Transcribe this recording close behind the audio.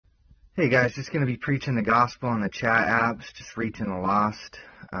Hey guys, just going to be preaching the gospel on the chat apps, just reaching the lost,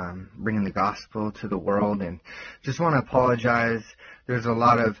 bringing the gospel to the world, and just want to apologize. There's a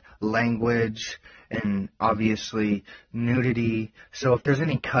lot of language and obviously nudity, so if there's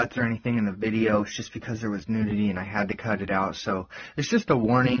any cuts or anything in the video, it's just because there was nudity and I had to cut it out, so it's just a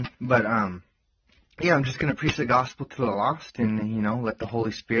warning, but yeah, I'm just going to preach the gospel to the lost and, let the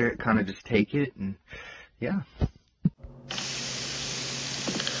Holy Spirit kind of just take it, and yeah.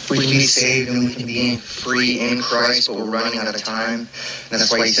 We can be saved and we can be free in Christ, but we're running out of time. And that's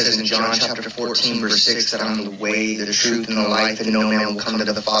why he says in John chapter 14, verse 6, that I'm the way, the truth, and the life, and no man will come to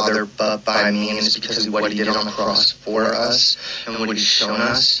the Father but by me. And it's because of what he did on the cross for us and what he's shown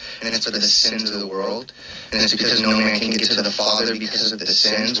us. And it's for the sins of the world. And it's because no man can get to the Father because of the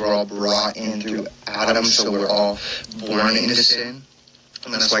sins. We're all brought in through Adam, so we're all born into sin.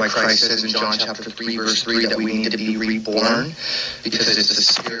 And that's why Christ says in John chapter 3, verse 3, that we need to be reborn, because it's the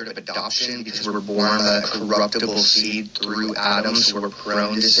spirit of adoption, because we're born a corruptible seed through Adam, so we're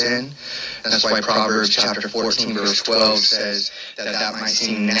prone to sin. And that's why Proverbs chapter 14, verse 12 says that might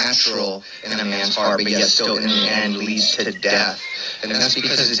seem natural in a man's heart, but yet still in the end leads to death. And that's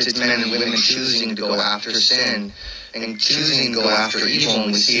because it's men and women choosing to go after sin and choosing to go after evil,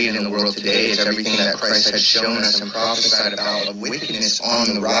 and we see it in the world today. It's everything that Christ had shown us and prophesied about of wickedness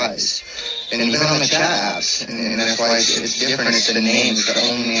on the rise. And even on the chat apps. And that's why it's different. It's the name. It's the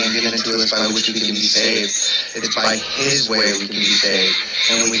only name given to us by which we can be saved. It's by his way we can be saved,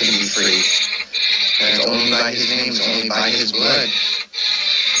 and we can be free. And it's only by his name. It's only by his blood.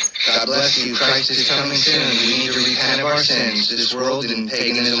 God bless you. Christ is coming soon. We need to repent of our sins. This world and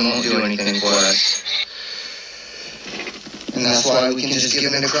paganism won't do anything for us. And that's why we can just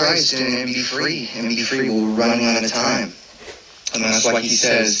give in to Christ and be free. And be free. We're running out of time. And that's why he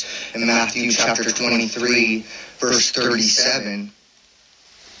says in Matthew chapter 23, verse 37,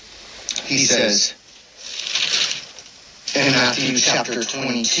 he says, in Matthew chapter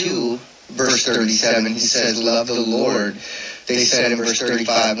 22, verse 37, he says, love the Lord. They said in verse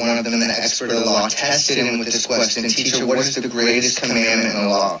 35, one of them, the expert of the law, tested him with this question, teacher, what is the greatest commandment in the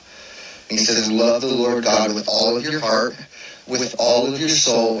law? And he says, love the Lord God with all of your heart, with all of your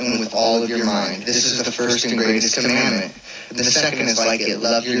soul, and with all of your mind. This is the first and greatest commandment. The second is like it,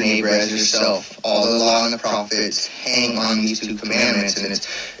 love your neighbor as yourself. All the law and the prophets hang on these two commandments, and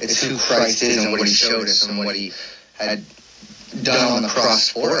it's who Christ is and what he showed us and what he had done on the cross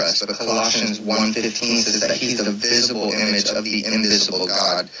for us. But Colossians 1:15 says that he's the visible image of the invisible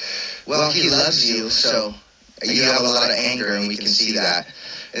God. Well, he loves you, so you have a lot of anger, and we can see that.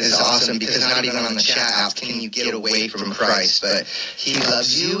 It is awesome because not even on the chat app can you get away from Christ, but he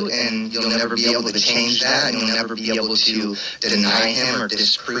loves you, and you'll never be able to change that, and you'll never be able to deny him or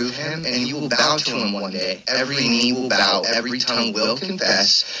disprove him, and you will bow to him one day. Every knee will bow, every tongue will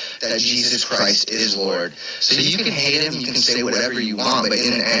confess that Jesus Christ is Lord. So you can hate him, you can say whatever you want, but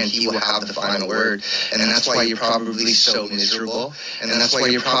in the end, he will have the final word, and that's why you're probably so miserable, and that's why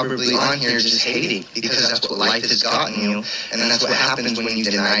you're probably on here just hating, because that's what life has gotten you, and that's what happens when you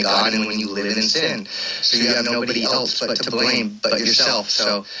deny God and when you live in sin. So you have nobody else but to blame but yourself.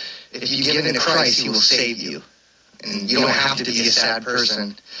 So if you give in to Christ, he will save you. And you don't have to be a sad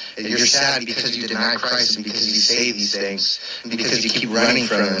person. You're sad because you deny Christ and because you say these things and because you keep running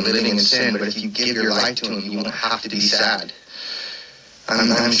from him and living in sin. But if you give your life to him, you won't have to be sad.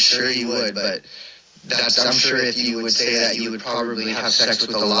 I'm sure you would, but I'm sure if you would say that, you would probably have sex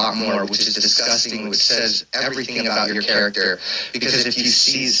with a lot more, which is disgusting, which says everything about your character. Because if you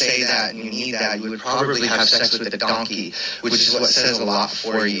say that and you need that, you would probably have sex with a donkey, which is what says a lot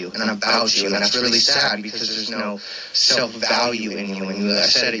for you and about you. And that's really sad because there's no self-value in you. And you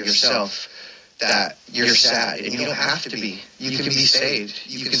said it yourself that you're sad. And you don't have to be. You can be saved.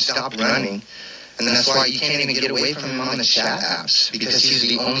 You can stop running. And that's why you can't even get away from him on the chat apps, because he's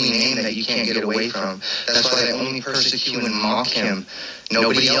the only name that you can't get away from. That's why they only persecute and mock him.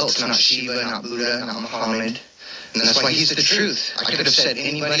 Nobody else, not Shiva, not Buddha, not Muhammad. And that's why he's the truth. I could have said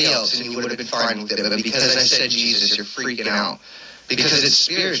anybody else and you would have been fine with it, but because I said Jesus, you're freaking out. Because it's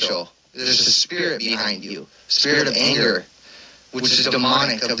spiritual. There's a spirit behind you. Spirit of anger, which is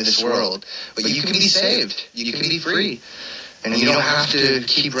demonic of this world. But you can be saved. You can be free. And you don't have to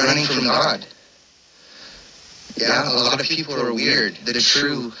keep running from God. Yeah, a lot of people are weird. The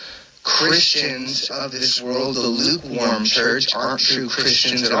true Christians of this world, the lukewarm church, aren't true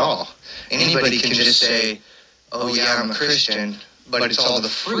Christians at all. Anybody can just say, oh yeah, I'm a Christian, but it's all the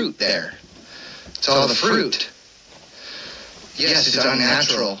fruit there. It's all the fruit. Yes, it's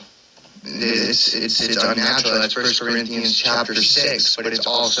unnatural. It's unnatural. That's 1 Corinthians chapter 6, but it's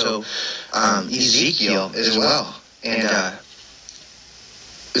also Ezekiel as well. And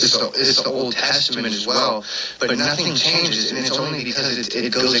it's the Old Testament as well, but nothing changes, and it's only because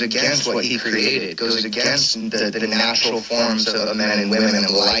it goes against what he created. It goes against the natural forms of men and women and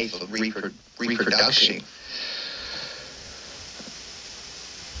life, of reproduction.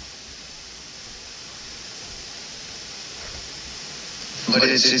 But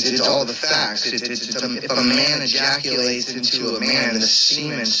it's all the facts. If a man ejaculates into a man, the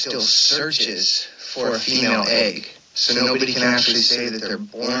semen still searches for a female egg. So nobody can actually say that they're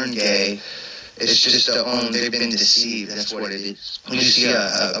born gay. It's just they've been deceived. That's what it is. You see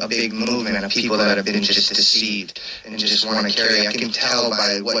a big movement of people that have been just deceived and just want to carry. I can tell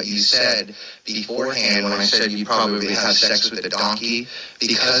by what you said beforehand when I said you probably have sex with a donkey.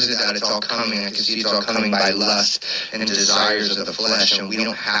 Because of that, it's all coming. I can see it's all coming by lust and desires of the flesh, and we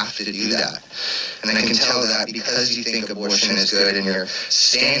don't have to do that. And I can tell that because you think abortion is good and you're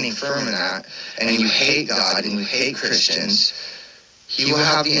standing firm in that, and you hate God and you hate Christians, he will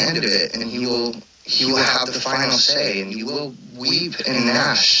have the end of it, and he will have the final say, and you will weep and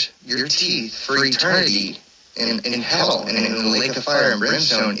gnash your teeth for eternity in hell and in the lake of fire and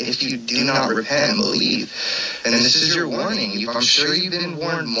brimstone if you do not repent and believe. And this is your warning. I'm sure you've been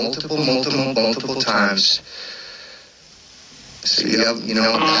warned multiple times. So that's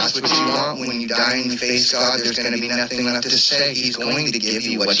what you want. When you die and you face God, there's going to be nothing left to say. He's going to give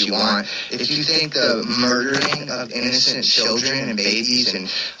you what you want. If you think the murdering of innocent children and babies and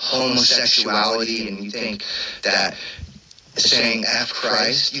homosexuality, and you think that saying F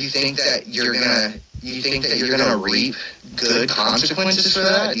Christ, you think that you're gonna reap good consequences for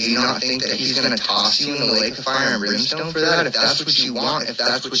that? Do you not think that he's gonna toss you in the lake of fire and brimstone for that? If that's what you want, if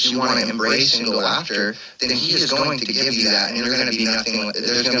that's what you want to embrace and go after, then he is going to give you that, and there's gonna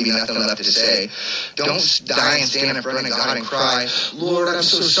be nothing left to say. Don't die and stand in front of God and cry, Lord, I'm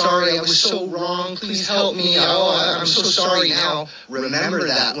so sorry, I was so wrong, please help me, I'm so sorry now. Remember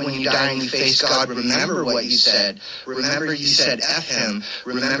that when you die and you face God. Remember what you said. Remember you said F him.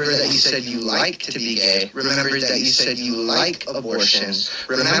 Remember that you said you like to be gay. Remember that you said you like abortions.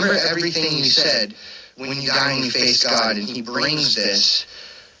 Remember everything you said when you die and you face God, and he brings this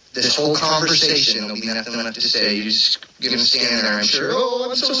whole conversation. There'll be nothing left to say. You're just going to stand there, I'm sure,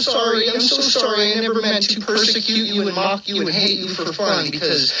 I'm so sorry, I never meant to persecute you and mock you and hate you for fun,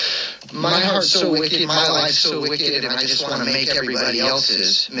 because my heart's so wicked, my life's so wicked, and I just want to make everybody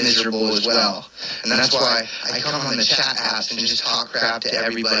else's miserable as well. And that's why I come on the chat apps and just talk crap to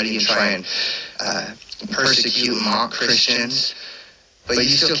everybody and try and persecute and mock Christians. But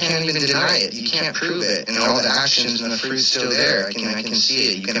you still can't even deny it. You can't prove it. And all the actions and the fruit's still there. I can see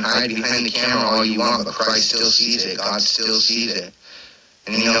it. You can hide behind the camera all you want, but Christ still sees it. God still sees it.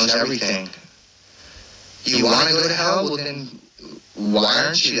 And he knows everything. You want to go to hell? Well, then why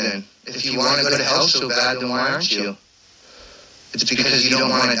aren't you then? If you want to go to hell so bad, then why aren't you? It's because you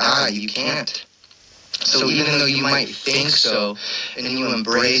don't want to die. You can't. So even though you might think so, and you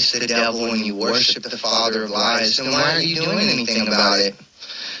embrace the devil and you worship the father of lies, then why aren't you doing anything about it?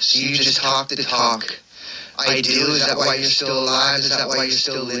 So you just talk the talk. I do. Is that why you're still alive? Is that why you're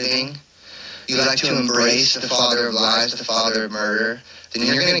still living? You like to embrace the father of lies, the father of murder? Then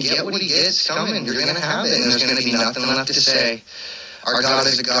you're going to get what he gets coming. You're going to have it, and there's going to be nothing left to say. Our God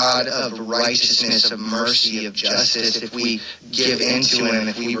is a God of righteousness, of mercy, of justice. If we give in to him,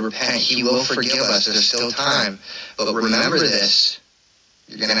 if we repent, he will forgive us. There's still time. But remember this.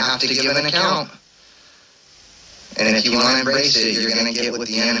 You're going to have to give an account. And if you want to embrace it, you're going to get what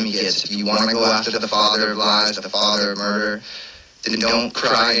the enemy gets. If you want to go after the father of lies, the father of murder, then don't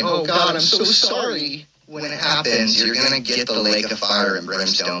cry and, oh God, I'm so sorry. When it happens, you're going to get the lake of fire and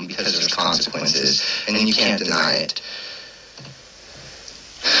brimstone because there's consequences. And you can't deny it.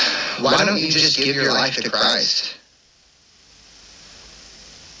 Why don't you just give your life to Christ?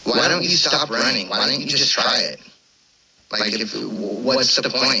 Why don't you stop running? Why don't you just try it? What's the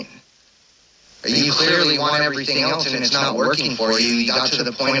point? You clearly want everything else and it's not working for you. You got to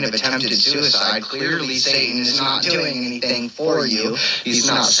the point of attempted suicide. Clearly Satan is not doing anything for you. He's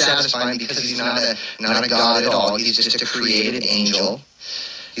not satisfying because he's not a God at all. He's just a created angel.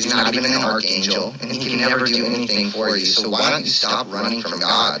 He's not even an archangel, and he can never do anything for you. So why don't you stop running from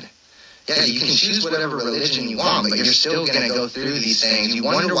God? Yeah, you can choose whatever religion you want, but you're still going to go through these things. You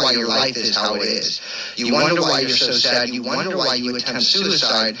wonder why your life is how it is. You wonder why you're so sad. You wonder why you attempt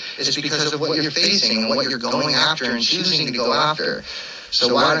suicide. It's because of what you're facing and what you're going after and choosing to go after.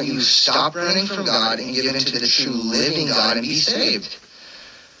 So why don't you stop running from God and give into the true living God and be saved?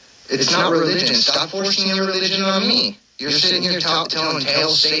 It's not religion. Stop forcing your religion on me. You're sitting here telling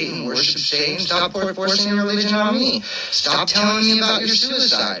tales Satan, worship Satan. Stop forcing your religion on me. Stop telling me about your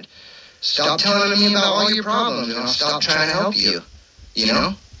suicide. Stop telling me about all your problems, and I'll stop trying to help you. You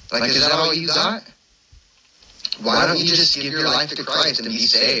know? Like, is that all you got? Why don't you just give your life to Christ and be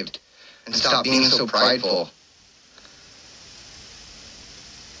saved? And stop being so prideful?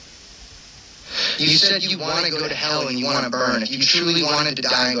 You said you want to go to hell and you want to burn. If you truly wanted to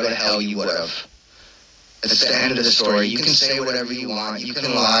die and go to hell, you would have. That's the end of the story. You can say whatever you want. You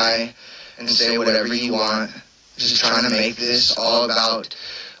can lie and say whatever you want. Just trying to make this all about,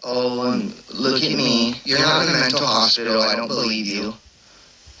 oh, look at me. You're not in a mental hospital. I don't believe you.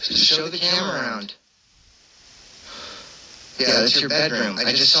 Just show the camera around. Yeah, that's your bedroom.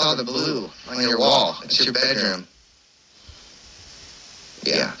 I just saw the blue on your wall. It's your bedroom.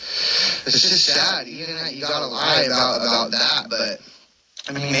 Yeah. It's just sad. Even that you gotta lie about that, but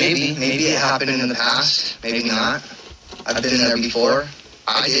I mean, maybe it happened in the past. Maybe not. I've been there before.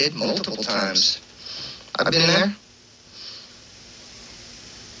 I did multiple times. I've been there.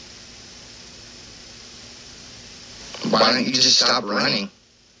 Why don't you just stop running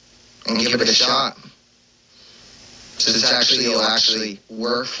and give it a shot? So it'll actually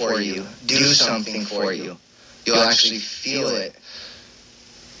work for you, do something for you. You'll actually feel it.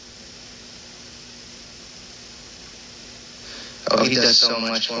 Oh, he does so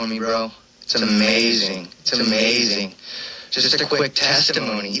much for me, bro. It's amazing. It's amazing. Just a quick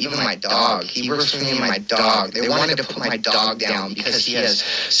testimony. Even my dog. He works for me and my dog. They wanted to put my dog down because he has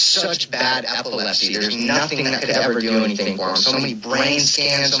such bad epilepsy. There's nothing that could ever do anything for him. So many brain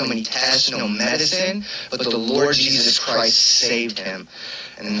scans, so many tests, no medicine. But the Lord Jesus Christ saved him.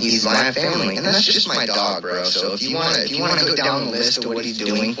 And he's my family. And that's just my dog, bro. So if you want to go down the list of what he's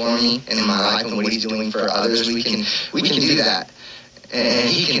doing for me and in my life and what he's doing for others, we can do that. And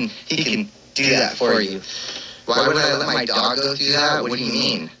he can do that for you. Why would I let my dog go through that? What do you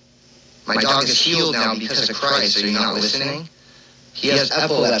mean? My dog is healed now because of Christ. Are you not listening? He has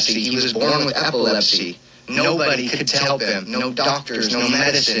epilepsy. He was born with epilepsy. Nobody could help him. No doctors, no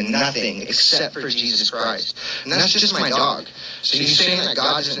medicine, nothing except for Jesus Christ. And that's just my dog. So you're saying that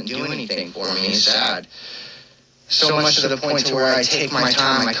God doesn't do anything for me is sad. So much to the point to where I take my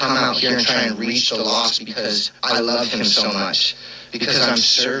time, I come out here and try and reach the lost because I love him so much. Because I'm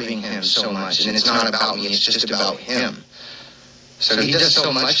serving him so much. And it's not about me, it's just about him. So he does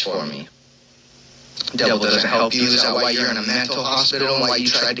so much for me. The devil doesn't help you. Is that why you're in a mental hospital and why you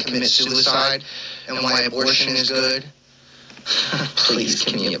tried to commit suicide? And why abortion is good? Please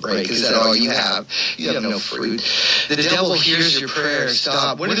give me a break. Is that all you have? You have no fruit. The devil hears your prayers.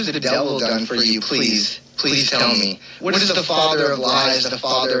 Stop. What has the devil done for you? Please tell me. What has the father of lies, the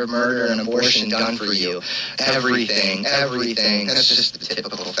father of murder and abortion done for you? Everything. That's just the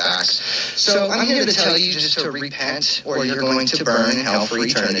typical facts. So I'm here to tell you just to repent or you're going to burn in hell for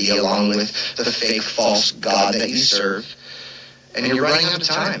eternity along with the fake, false God that you serve. And you're running out of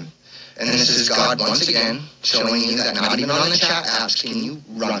time. And this is God once again showing you that not even on the chat apps can you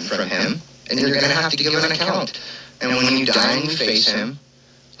run from him. And you're going to have to give an account. And when you die and you face him,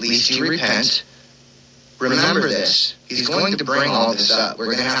 at least you repent. Remember this. He's going to bring all this up. We're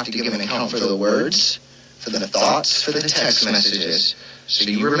going to have to give an account for the words, for the thoughts, for the text messages. So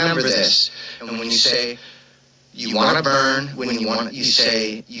you remember this. And when you say you want to burn, when you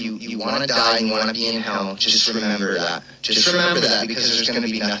say you want to die and you want to be in hell, just remember that. Just remember that because there's going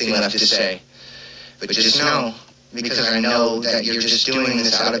to be nothing left to say. But just know, because I know that you're just doing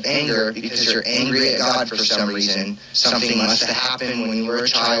this out of anger because you're angry at God for some reason. Something must have happened when you were a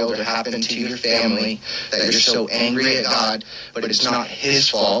child or happened to your family that you're so angry at God, but it's not his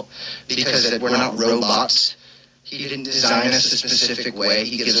fault because we're not robots. He didn't design us a specific way.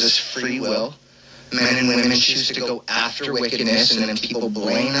 He gives us free will. Men and women choose to go after wickedness, and then people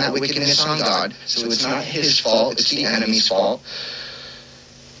blame that wickedness on God. So it's not his fault, it's the enemy's fault.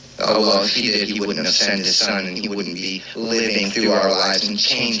 Oh, well, if he did, he wouldn't have sent his son, and he wouldn't be living through our lives and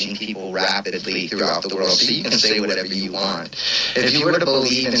changing people rapidly throughout the world. So you can say whatever you want. If you were to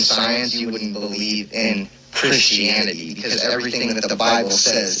believe in science, you wouldn't believe in Christianity, because everything that the Bible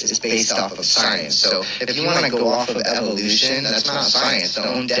says is based off of science. So if you want to go off of evolution, that's not science. The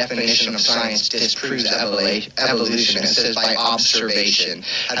own definition of science disproves evolution. It says by observation.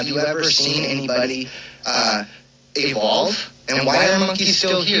 Have you ever seen anybody evolve? And why are monkeys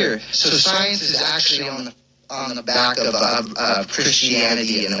still here? So science is actually on the back of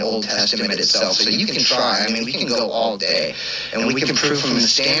Christianity and the Old Testament itself. So you can try. I mean, we can go all day. And we can prove from the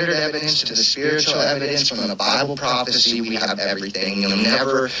standard evidence to the spiritual evidence, from the Bible prophecy, we have everything. You'll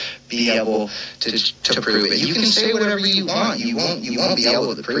never be able to prove it. You can say whatever you want. You won't be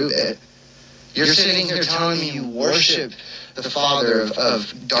able to prove it. You're sitting here telling me you worship the father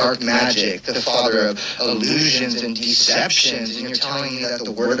of dark magic, the father of illusions and deceptions, and you're telling me that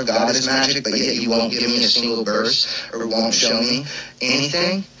the word of God is magic, but yet you won't give me a single verse or won't show me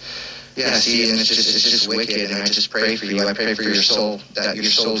anything? Yeah, see, and it's just wicked, and I just pray for you. I pray for your soul, that your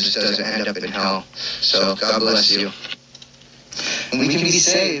soul just doesn't end up in hell. So God bless you. And we can be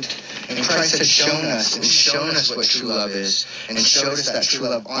saved. And Christ has shown us what true love is, and showed us that true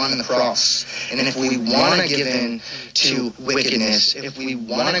love on the cross. And if we want to give in to wickedness, if we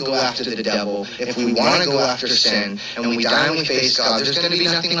want to go after the devil, if we want to go after sin, and when we die and we face God, there's going to be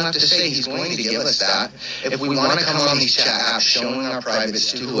nothing left to say. He's going to give us that. If we want to come on these chat apps showing our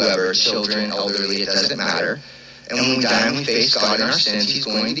privates to whoever, children, elderly, it doesn't matter. And when we die and we face God in our sins, He's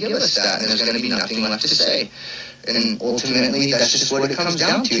going to give us that, and there's going to be nothing left to say. And ultimately, that's just what it comes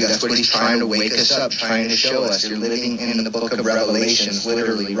down to. That's what He's trying to wake us up, trying to show us. You're living in the book of Revelations,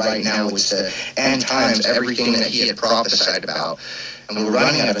 literally right now. It's the end times, everything that He had prophesied about. And we're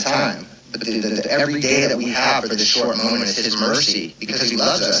running out of time. But every day that we have for this short moment is His mercy, because He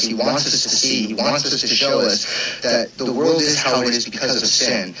loves us. He wants us to see. He wants us to show us that the world is how it is because of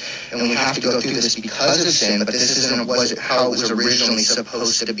sin. And we have to go through this because of sin, but this isn't how it was originally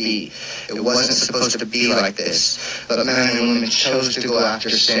supposed to be. It wasn't supposed to be like this. But men and women chose to go after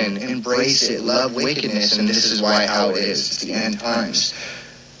sin, embrace it, love wickedness, and this is how it is. It's the end times.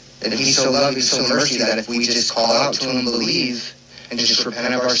 And He's so loving, He's so mercy that if we just call out to Him and believe, and just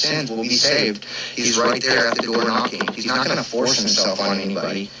repent of our sins, we'll be saved. He's right there at the door knocking. He's not going to force Himself on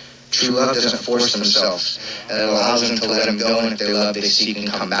anybody. True love doesn't force themselves. It allows them to let Him go, and if they love, they seek and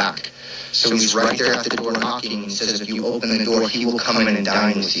come back. So He's right there at the door knocking, and He says if you open the door, He will come in and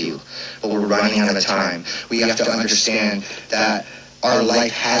dine with you. But we're running out of time. We have to understand that our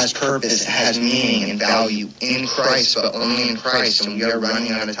life has purpose, has meaning and value in Christ, but only in Christ, and we are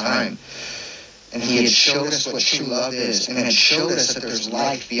running out of time. And He had showed us what true love is, and had showed us that there's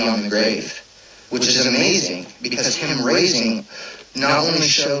life beyond the grave, which is amazing, because Him raising not only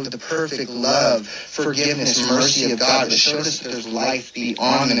showed the perfect love, forgiveness, mercy of God, but showed us that there's life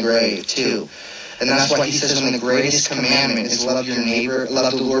beyond the grave too. And that's why He says when the greatest commandment is love your neighbor,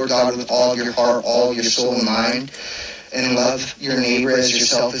 love the Lord God with all your heart, all your soul and mind, and love your neighbor as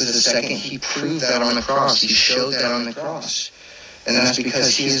yourself as the second. He proved that on the cross. He showed that on the cross. And that's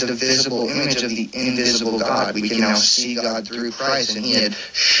because He is the visible image of the invisible God. We can now see God through Christ, and He had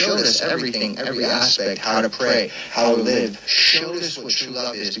showed us everything, every aspect, how to pray, how to live, showed us what true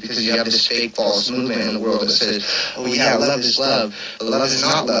love is, because you have this fake false movement in the world that says, oh yeah, love is love, but love is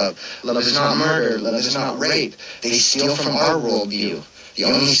not love, love is not murder, love is not rape. They steal from our worldview. The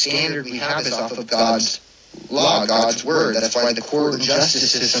only standard we have is off of God's law, God's word. That's why the court and justice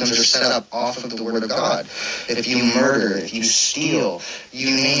systems are set up off of the word of God. If you murder, if you steal,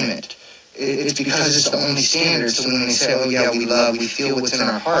 you name it, it's because it's the only standard. So when they say, oh yeah, we love, we feel what's in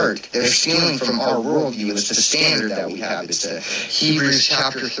our heart, they're stealing from our worldview. It's the standard that we have. It's Hebrews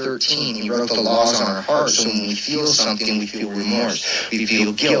chapter 13. He wrote the laws on our heart. So when we feel something, we feel remorse, we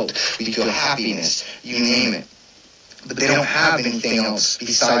feel guilt, we feel happiness, you name it. But they don't have anything else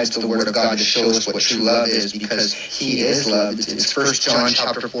besides the Word of God to show us what true love is, because He is love. It's 1 John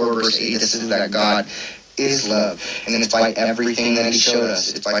chapter 4, verse 8. This is that God is love. And then it's by everything that He showed us.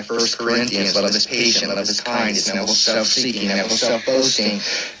 It's by 1 Corinthians. Love is patient, love is kind, it's never self-seeking, never self-boasting.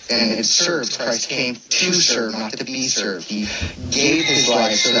 And it serves. Christ came to serve, not to be served. He gave His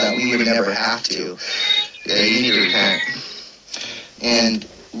life so that we would never have to. Yeah, you need to repent. And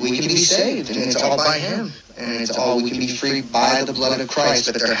we can be saved, and it's all by Him. And it's all, we can be free by the blood of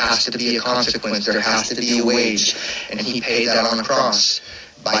Christ, but there has to be a consequence, there has to be a wage, and He paid that on the cross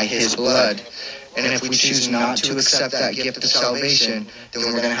by His blood. And if we choose not to accept that gift of salvation, then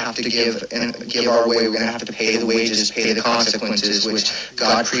we're going to have to give our way. We're going to have to pay the wages, pay the consequences, which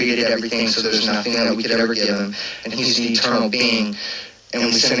God created everything, so there's nothing that we could ever give Him, and He's the eternal being. And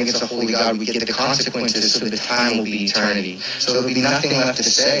when we sin against the holy God, we get the consequences, so the time will be eternity. So there'll be nothing left to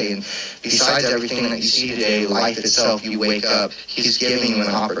say. And besides everything that you see today, life itself, you wake up, He's giving you an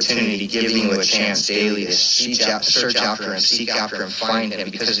opportunity, giving you a chance daily to search after Him, seek after Him, find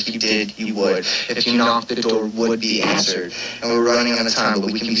Him. Because if you did, you would. If you knocked, the door would be answered. And we're running out of time,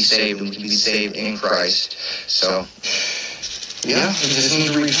 but we can be saved, and we can be saved in Christ. So, yeah, we just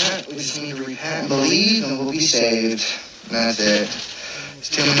need to repent. We just need to repent, believe, and we'll be saved. And that's it. There's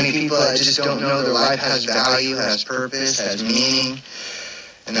too many people that just don't know their life has value, has purpose, has meaning,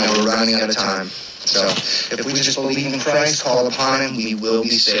 and that we're running out of time. So if we just believe in Christ, call upon Him, we will be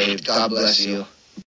saved. God bless you.